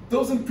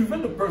doesn't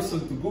prevent the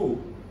person to go,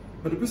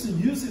 but the person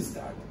uses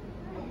that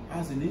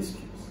as an excuse.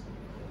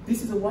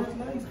 This is a white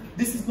lie.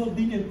 This is not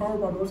being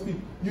empowered by the Holy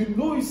Spirit. You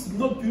know it's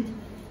not good,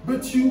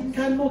 but you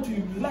cannot,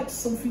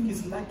 something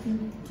is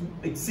lacking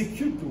to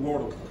execute the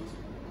word of God.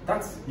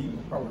 That's being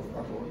empowered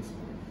by the Holy Spirit.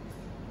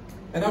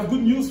 And I have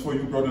good news for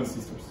you, brothers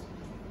and sisters.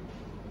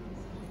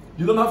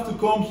 You don't have to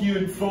come here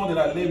in front and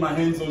I lay my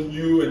hands on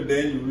you and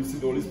then you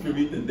receive the Holy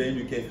Spirit and then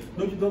you can.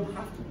 No, you don't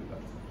have to do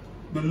that.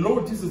 The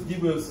Lord Jesus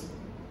gives us,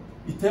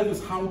 He tells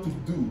us how to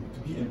do, to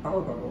be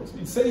empowered by the Holy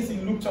Spirit. It says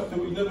in Luke chapter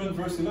 11,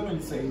 verse 11,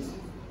 it says,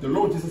 the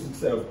Lord Jesus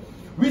Himself,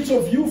 which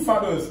of you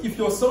fathers, if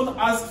your son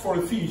asks for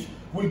a fish,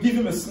 will give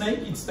him a snake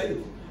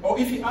instead? Or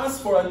if he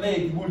asks for an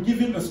egg, will give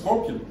him a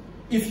scorpion?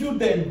 If you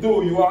then,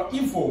 though you are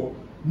evil,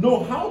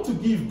 know how to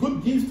give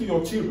good gifts to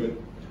your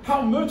children,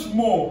 how much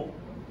more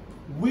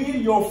will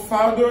your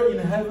Father in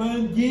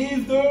heaven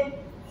give the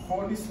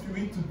Holy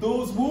Spirit to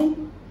those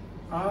who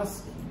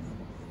ask Him?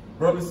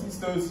 Brothers and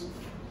sisters,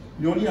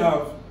 you only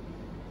have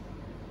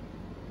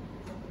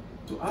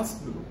to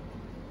ask the Lord.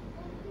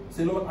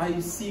 Say, Lord, I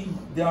see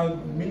there are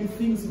many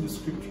things in the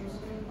scriptures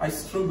I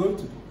struggle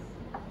to do.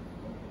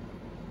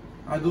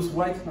 Are those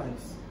white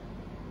lies?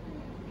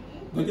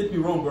 Don't get me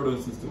wrong,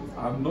 brothers and sisters.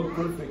 I'm not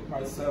perfect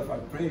myself. I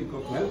pray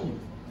God to help me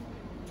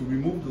to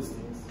remove those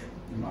things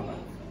in my life.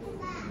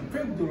 And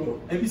pray with the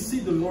Lord. And we see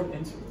the Lord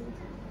answer.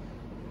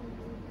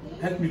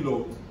 Help me,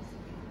 Lord,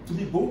 to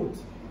be bold.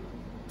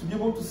 To be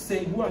able to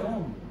say who I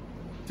am.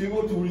 To be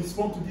able to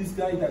respond to this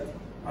guy that,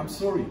 I'm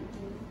sorry,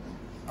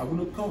 I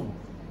will not come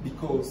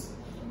because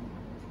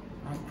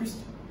I'm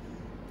Christian.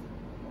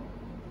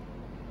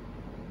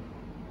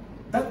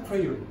 That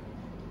prayer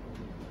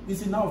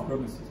is enough,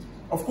 brothers and sisters.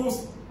 Of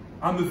course,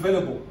 I'm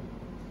available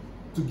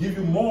to give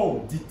you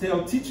more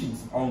detailed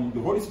teachings on the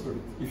Holy Spirit,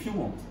 if you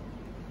want.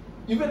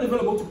 Even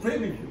available to pray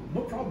with you,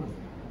 no problem.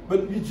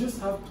 But you just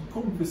have to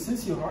come with a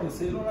sincere heart and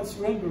say, Lord, I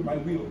surrender my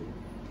will.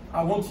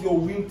 I want your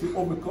will to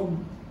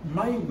overcome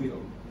my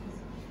will.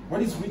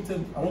 What is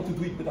written, I want to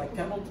do it, but I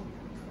cannot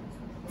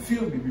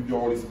fill me with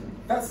your Holy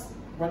Spirit. That's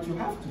what you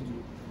have to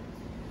do.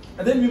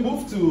 And then we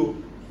move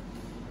to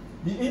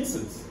the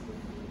incense.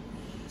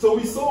 So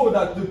we saw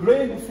that the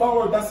grain, the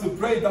flour, that's the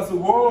bread, that's the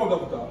word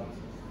of God.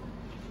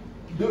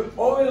 The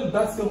oil,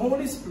 that's the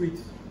Holy Spirit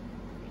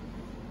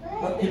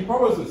that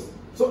empowers us.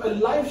 So a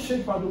life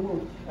shaped by the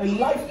word, a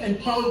life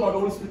empowered by the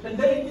Holy Spirit. And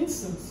then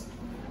incense.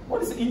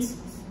 What is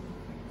incense?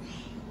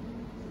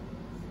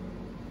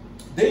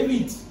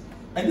 David,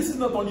 and this is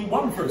not only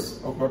one verse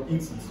about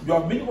incense. You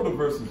have many other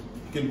verses.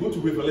 You can go to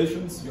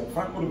Revelations, you have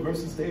 5 other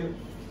verses there.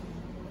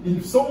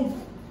 In Psalm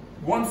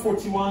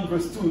 141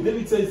 verse 2,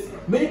 David says,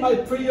 may my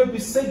prayer be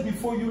set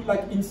before you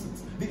like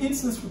incense. The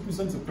incense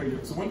represents a prayer.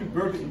 So when you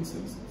burn the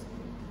incense,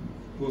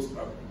 it goes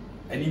up.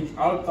 And in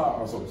the altar,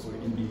 also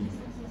in the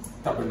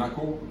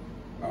tabernacle,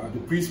 the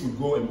priest would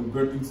go and would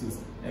burn incense.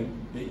 And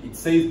it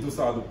says those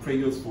are the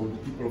prayers for the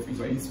people of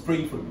Israel. He's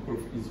praying for the people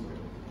of Israel.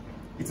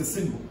 It's a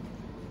symbol.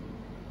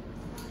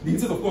 The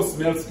incense, of course,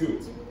 smells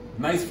good.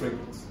 Nice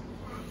fragrance.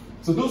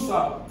 So those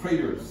are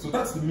prayers. So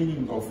that's the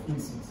meaning of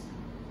incense.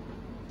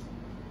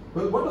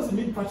 But what does it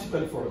mean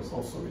practically for us?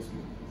 Oh, sorry, excuse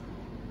me.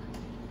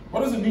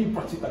 What does it mean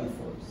practically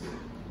for us?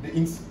 The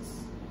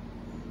incense.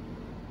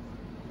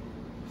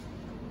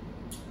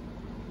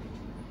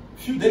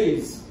 Few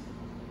days,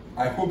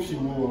 I hope she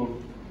will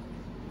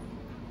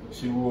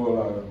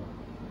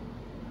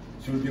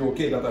be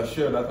okay that I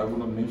share that. I will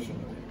not mention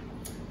it.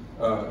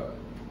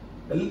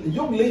 A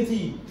young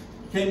lady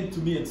came to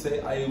me and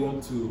said, I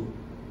want to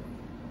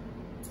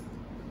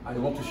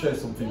share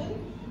something with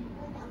you.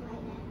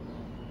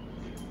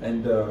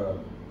 And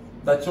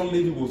that young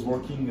lady was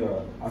working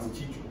as a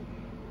teacher.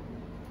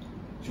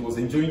 She was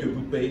enjoying a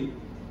good pay.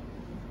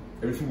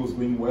 Everything was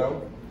going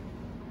well.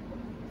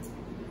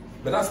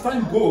 But as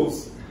time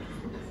goes,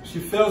 she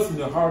felt in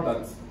her heart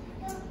that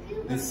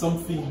there's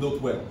something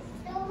not well.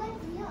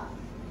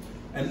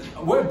 And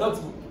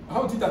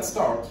how did that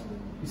start?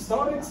 It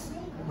started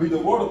with the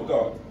Word of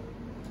God.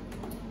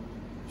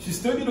 She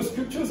studied the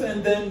scriptures,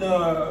 and then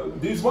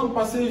there's one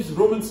passage,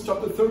 Romans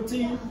chapter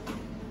 13,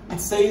 it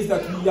says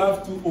that we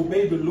have to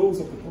obey the laws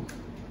of the country.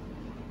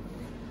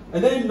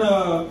 And then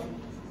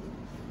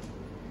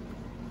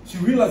she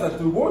realized that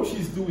the work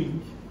she's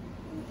doing,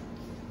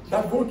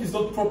 that work is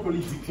not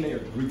properly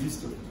declared,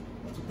 registered,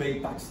 to pay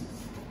taxes.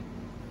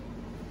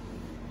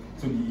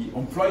 So the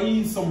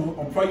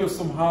employer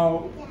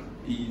somehow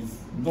is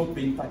not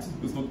paying taxes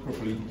because not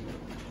properly declared.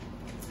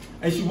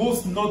 And she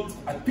was not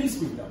at peace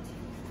with that.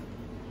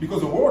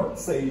 Because the word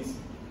says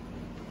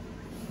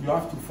you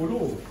have to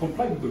follow,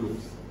 comply with the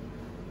laws.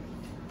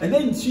 And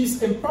then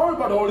she's empowered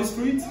by the Holy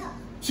Spirit.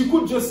 She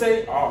could just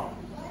say,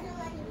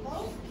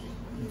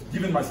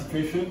 given my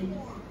situation,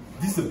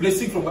 this is a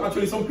blessing from God.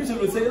 Actually, some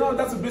Christians will say, no,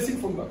 that's a blessing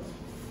from God.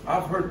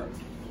 I've heard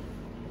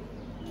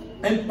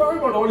that.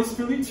 Empowered by the Holy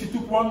Spirit, she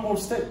took one more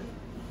step.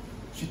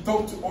 She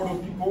talked to other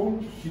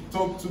people. She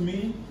talked to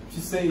me.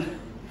 She said,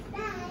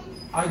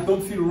 I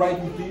don't feel right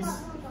with this.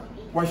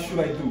 What should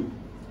I do?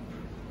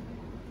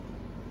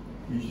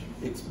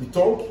 We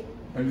talk.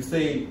 And we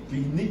say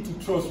you need to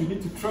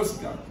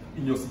trust God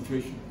in your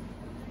situation.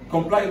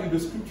 Comply with the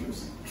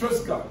scriptures.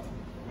 Trust God.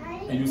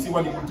 And you see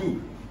what He will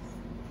do.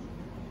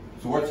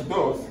 So what she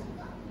does,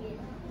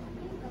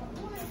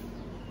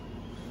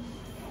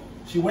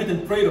 she went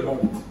and prayed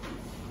about it.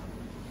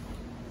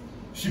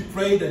 She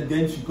prayed and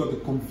then she got a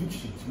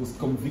conviction. She was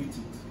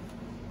convicted.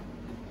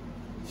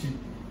 She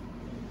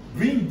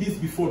bring this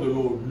before the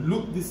Lord.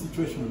 Look this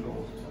situation,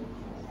 Lord.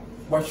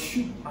 What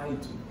should I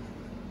do?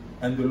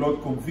 And the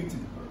Lord convicted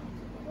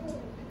her.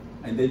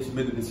 And then she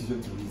made the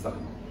decision to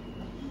resign.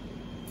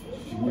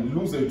 She will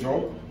lose her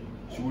job.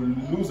 She will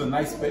lose a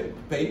nice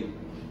pay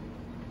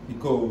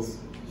because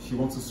she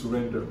wants to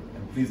surrender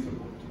and please the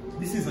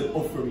Lord. This is an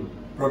offering,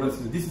 brothers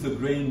and sisters. This is a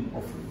grain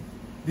offering.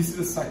 This is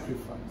a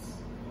sacrifice.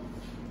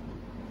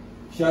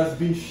 She has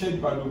been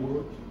shaped by the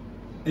word,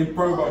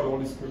 empowered by the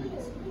Holy Spirit,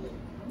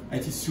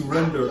 and she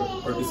surrendered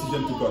her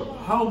decision to God.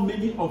 How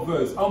many of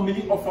us, how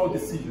many of our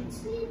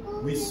decisions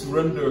we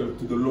surrender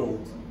to the Lord?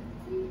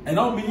 And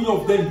how many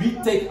of them we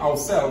take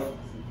ourselves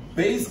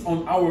based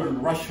on our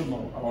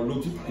rational, our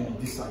logic, and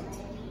we decide?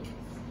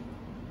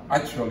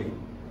 Actually,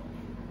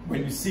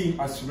 when you see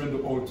I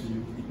surrender all to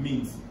you, it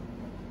means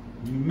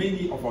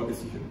many of our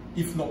decisions,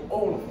 if not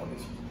all of our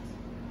decisions,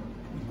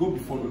 we go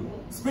before the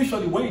Lord,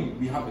 especially when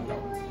we have a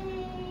doubt.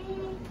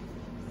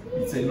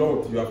 We say,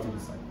 Lord, you have to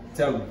decide.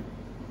 Tell me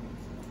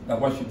that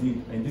what you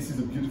did, and this is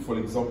a beautiful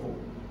example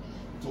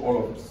to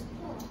all of us.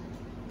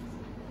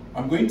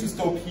 I'm going to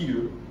stop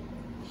here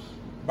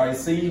by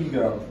saying,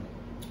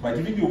 by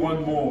giving you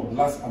one more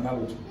last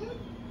analogy.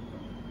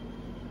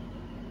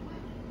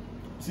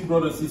 See,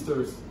 brothers and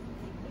sisters,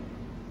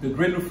 the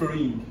grain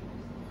offering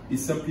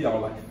is simply our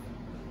life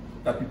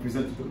that we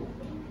present to the Lord.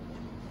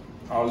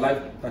 Our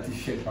life that is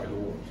shaped by the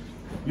word.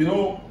 You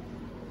know,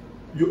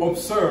 we all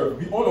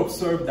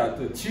observe that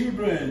the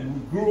children who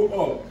grow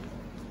up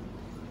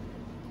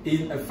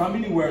in a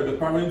family where the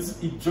parents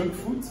eat junk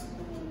food,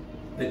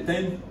 they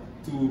tend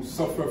to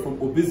suffer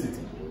from obesity.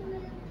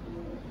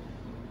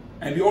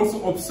 And we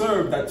also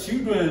observe that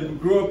children who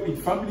grow up in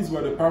families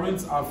where the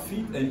parents are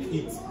fit and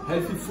eat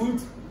healthy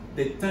food,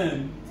 they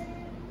tend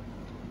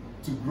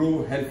to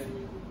grow healthy.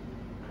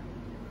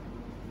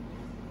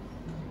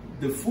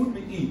 The food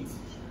we eat,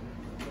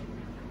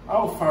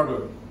 our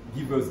Father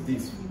gives us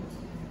this food.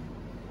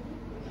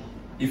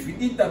 If we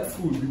eat that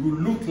food, we will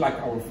look like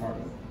our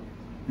Father.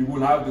 We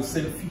will have the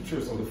same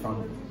features of the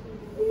family.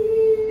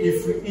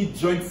 If we eat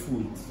junk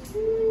food,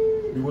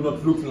 we will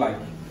not look like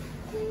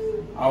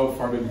our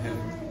Father in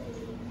heaven.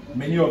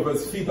 Many of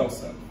us feed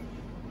ourselves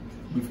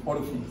with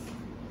other things,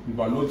 with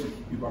our logic,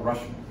 with our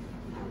rational,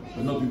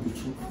 but not with the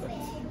truth.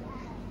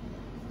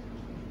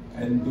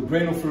 And the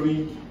grain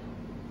offering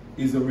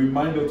is a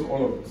reminder to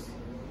all of us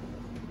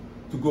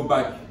to go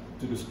back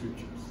to the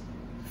scriptures,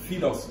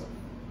 feed ourselves,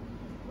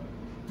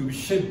 to be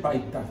shaped by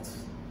that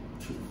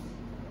truth,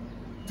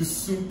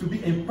 to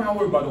be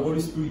empowered by the Holy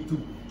Spirit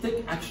to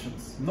take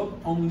actions, not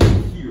only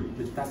here,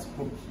 but that's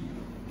from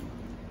here.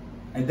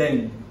 And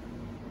then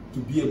to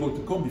be able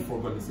to come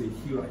before God and say,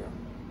 here I am.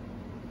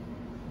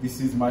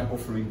 This is my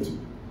offering to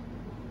you.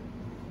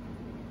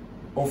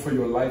 Offer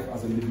your life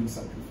as a living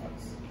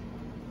sacrifice.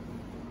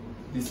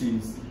 This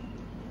is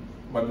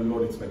what the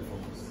Lord expects from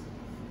us.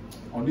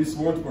 On this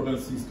word, brother and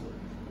sister,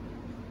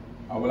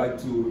 I would like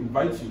to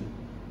invite you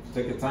to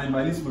take a time.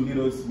 My list will lead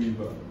us with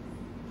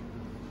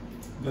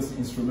just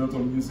instrumental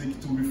music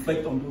to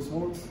reflect on those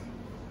words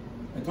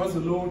and to ask the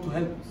Lord to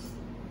help us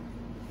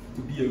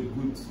to be a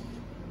good,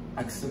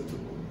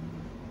 acceptable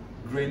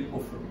grain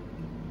offering.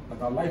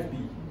 That our life be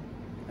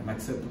an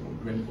acceptable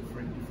grain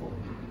offering before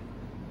Him.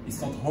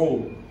 It's not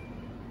whole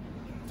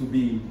to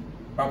be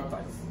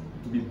baptized,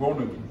 to be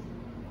born again,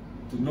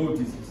 to know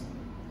Jesus,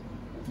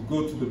 to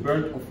go to the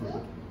burnt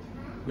offering,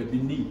 but we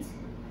need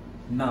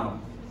now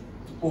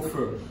to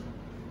offer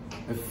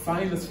a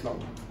finest flower,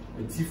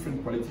 a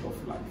different quality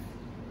of life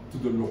to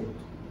the Lord.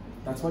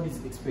 That's what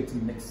He's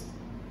expecting next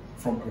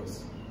from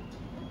us.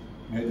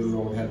 May the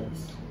Lord help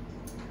us.